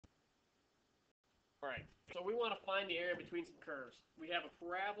Alright, so we want to find the area between some curves. We have a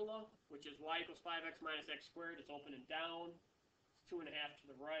parabola, which is y equals 5x minus x squared. It's open and down. It's 2.5 to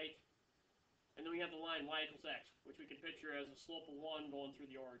the right. And then we have the line y equals x, which we can picture as a slope of 1 going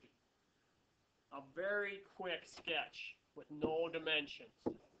through the origin. A very quick sketch with no dimensions.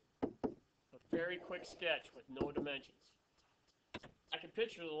 A very quick sketch with no dimensions. I can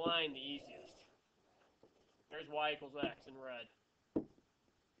picture the line the easiest. There's y equals x in red.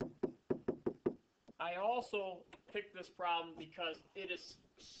 I also picked this problem because it is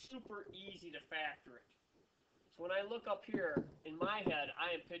super easy to factor it. So when I look up here, in my head,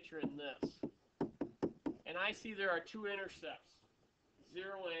 I am picturing this. And I see there are two intercepts,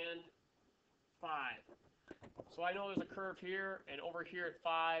 0 and 5. So I know there's a curve here and over here at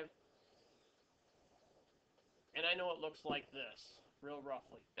 5. And I know it looks like this, real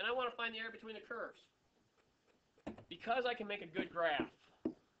roughly. And I want to find the area between the curves. Because I can make a good graph,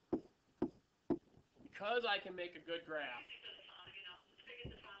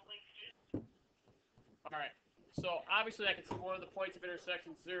 Alright, so obviously I can see one of the points of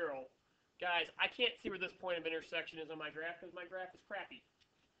intersection 0. Guys, I can't see where this point of intersection is on my graph because my graph is crappy.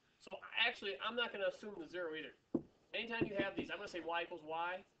 So actually, I'm not going to assume the 0 either. Anytime you have these, I'm going to say y equals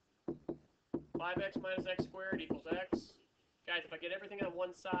y. 5x minus x squared equals x. Guys, if I get everything on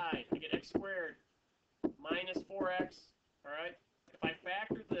one side, I get x squared minus 4x. Alright? If I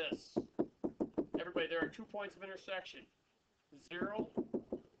factor this, everybody, there are 2 points of intersection. 0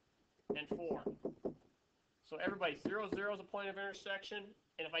 and 4. So everybody, 0, 0 is a point of intersection.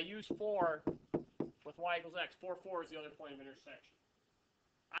 And if I use 4 with y equals x, 4, 4 is the other point of intersection.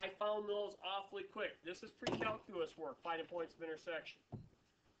 I found those awfully quick. This is pre-calculus work, finding points of intersection.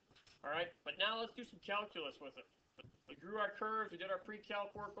 Alright, but now let's do some calculus with it. We drew our curves, we did our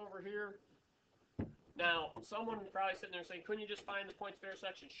pre-calc work over here. Now, someone probably sitting there saying, couldn't you just find the points of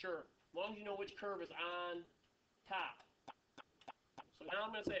intersection? Sure, as long as you know which curve is on top. So now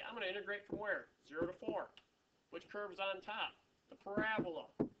I'm going to say, I'm going to integrate from where? 0 to 4. Which curve is on top? The parabola.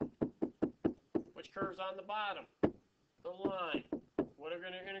 Which curve is on the bottom? The line. What are we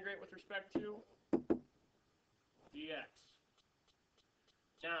going to integrate with respect to? Dx.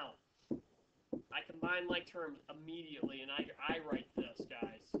 Now, I combine like terms immediately, and I write this,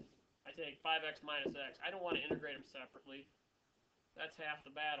 guys. I take 5x minus x. I don't want to integrate them separately. That's half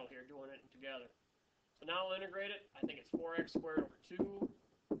the battle here, doing it together. So now I'll integrate it. I think it's 4x squared over 2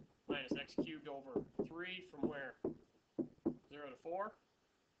 minus x cubed over 3 from where? 0 to 4.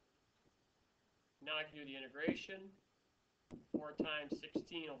 Now I can do the integration. 4 times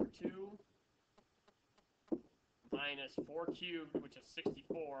 16 over 2 minus 4 cubed, which is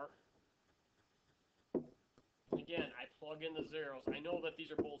 64. And again, I plug in the zeros. I know that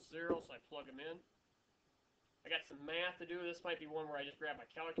these are both zeros, so I plug them in. I got some math to do. This might be one where I just grab my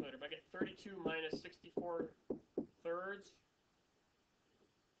calculator, but I get 32 minus 64 thirds.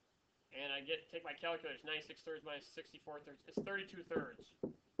 And I take my calculator, it's 96 thirds minus 64 thirds. It's 32 thirds.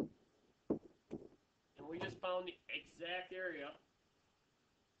 And we just found the exact area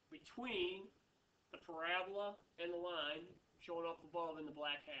between the parabola and the line shown up above in the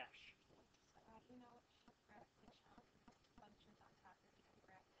black hash.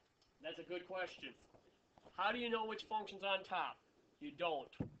 That's a good question. How do you know which function's on top? You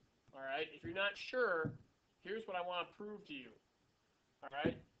don't. Alright? If you're not sure, here's what I want to prove to you.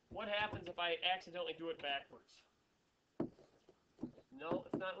 Alright? What happens if I accidentally do it backwards? No,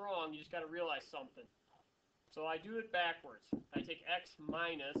 it's not wrong. You just got to realize something. So I do it backwards. I take x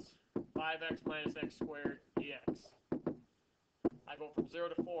minus 5x minus x squared dx. I go from 0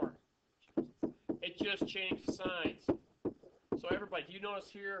 to 4. It just changed signs. So everybody, do you notice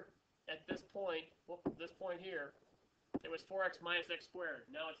here at this point here, it was 4x minus x squared.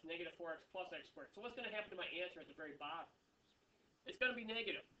 Now it's negative 4x plus x squared. So what's going to happen to my answer at the very bottom? It's going to be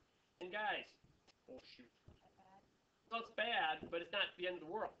negative. And guys, oh shoot. Well, it's bad, but it's not the end of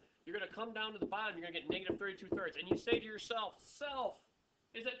the world. You're going to come down to the bottom, you're going to get negative 32 thirds. And you say to yourself, self,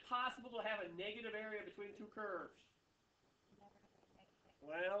 is it possible to have a negative area between two curves?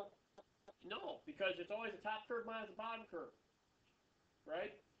 Well, no, because it's always the top curve minus the bottom curve.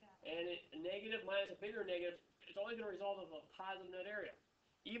 Right? And a negative minus a bigger negative, it's always going to result in a positive net area.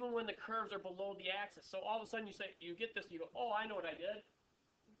 Even when the curves are below the axis. So all of a sudden you get this, and you go, oh, I know what I did.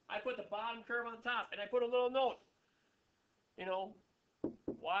 I put the bottom curve on top, and I put a little note. You know,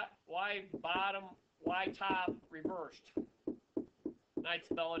 y bottom, y top reversed. And I'd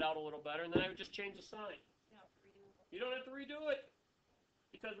spell it out a little better, and then I would just change the sign. You don't have to redo it,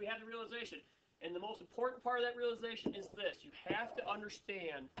 because we have the realization. And the most important part of that realization is this. You have to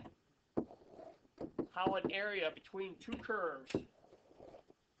understand how an area between two curves,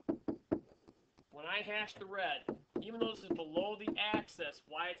 when I hash the red, even though this is below the axis,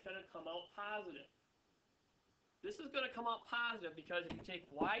 why it's going to come out positive. This is going to come out positive because if you take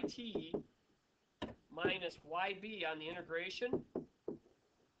yt minus yb on the integration,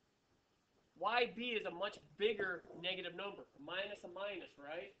 yb is a much bigger negative number, minus a minus,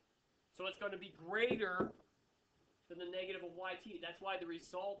 right? So it's going to be greater than the negative of yt. That's why the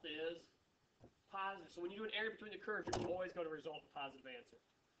result is positive. So when you do an area between the curves, you're always going to result in a positive answer.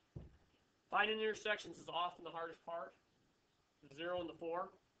 Finding intersections is often the hardest part, the 0 and the 4,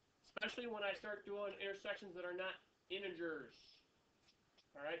 especially when I start doing intersections that are not integers.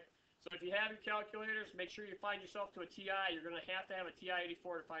 All right? So if you have your calculators, make sure you find yourself to a TI. You're going to have a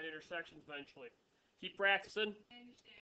TI-84 to find intersections eventually. Keep practicing.